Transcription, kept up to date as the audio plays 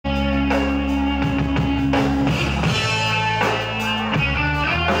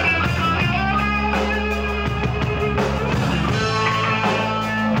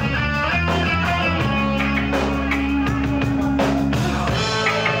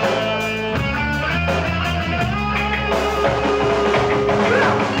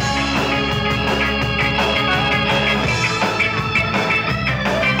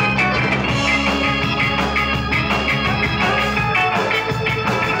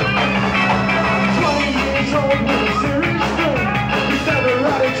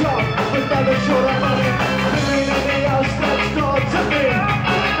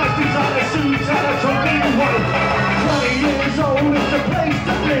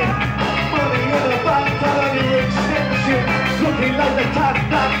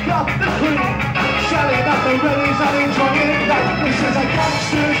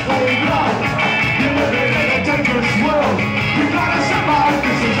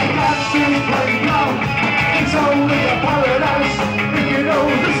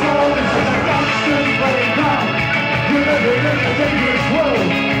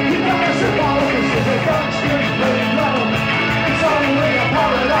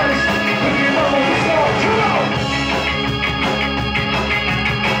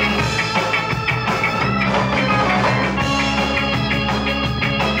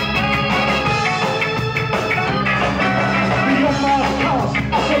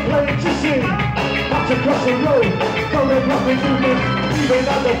me do this, even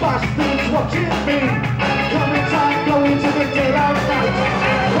though the bastards watching me. Coming time, going to the dead of night.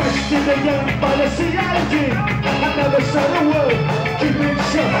 Questioned again by the CID. I never said a word, keep it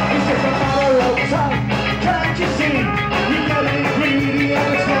shut. It's just a matter of time. Can't you see? You're getting greedy and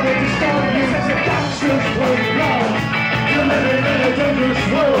it's gonna destroy you. It's a gangster's playground. You're living in a dangerous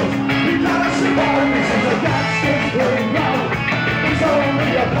world. You gotta survive. This is a gangster's playground. It's only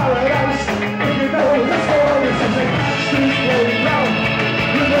a paradise. If you know the story, this is a gangster's playground.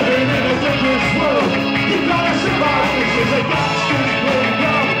 You're living in a dangerous world. You gotta survive. This is a gangster's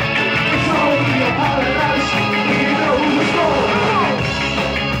playground. It's only a paradise. If you know the story.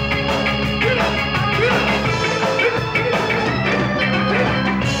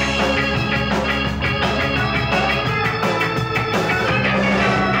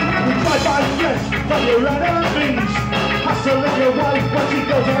 From your enemies, hustling your wife when she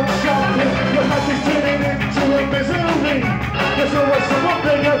goes out shopping. Your life is turning into a misery. There's always someone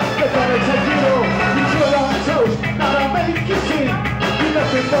bigger, they're gonna take it all. You turn on toes, now I make you see. You're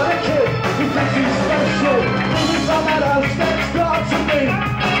nothing but a kid who thinks he's special. Moving from that house next door to me.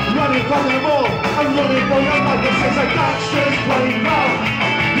 Running from them all, I'm running for your life. This is a gangster's playground.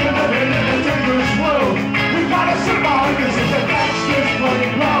 You're living in a dangerous world. We gotta survive, this is a gangster's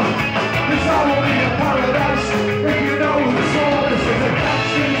playground. It's only a paradise. If you know the soul, this is a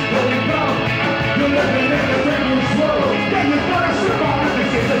gangster's playground. You're living in a dangerous world. Yeah, you gotta survive. This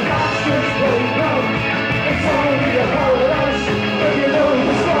is a gangster's playground. It's only a paradise. If you know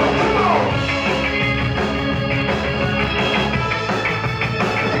the soul, come on.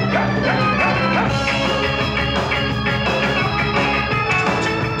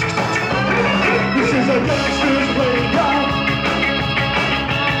 This is a gangster's playground.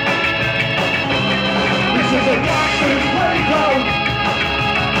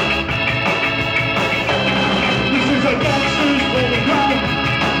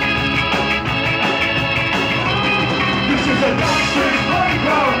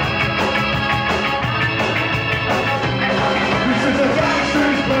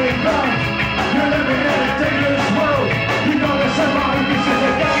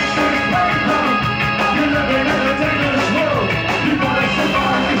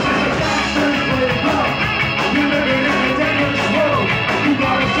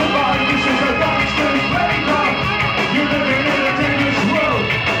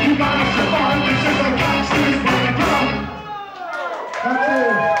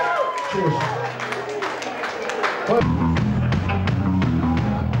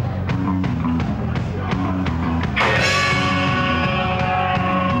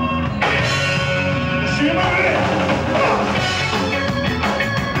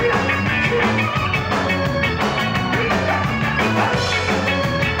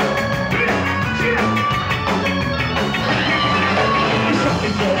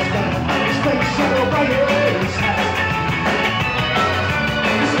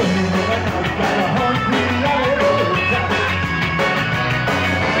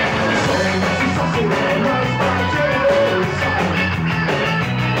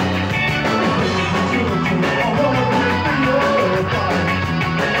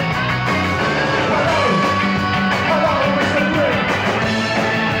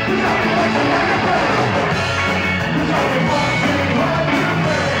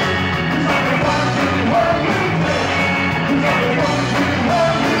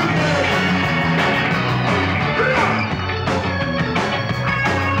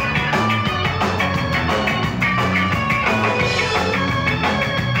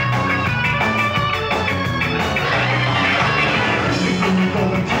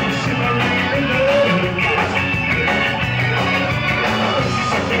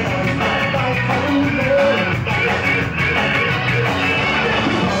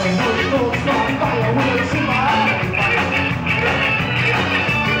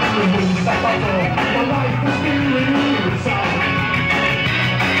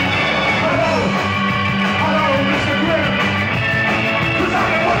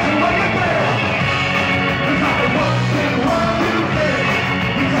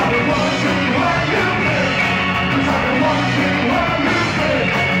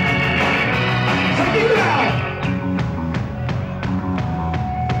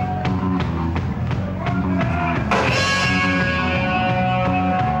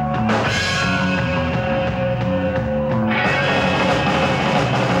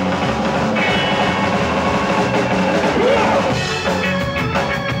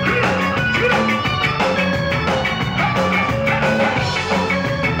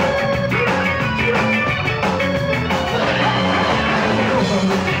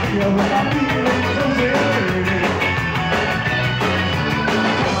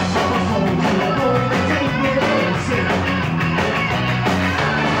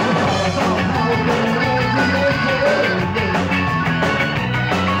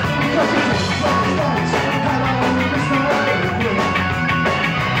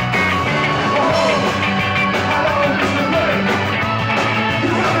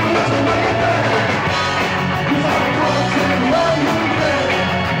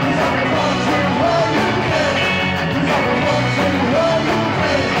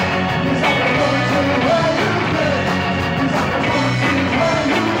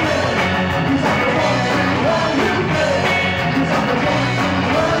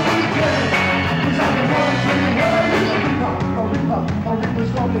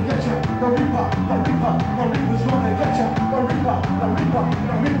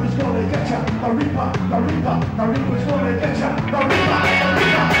 reaper's gonna get ya. The reaper's gonna get ya.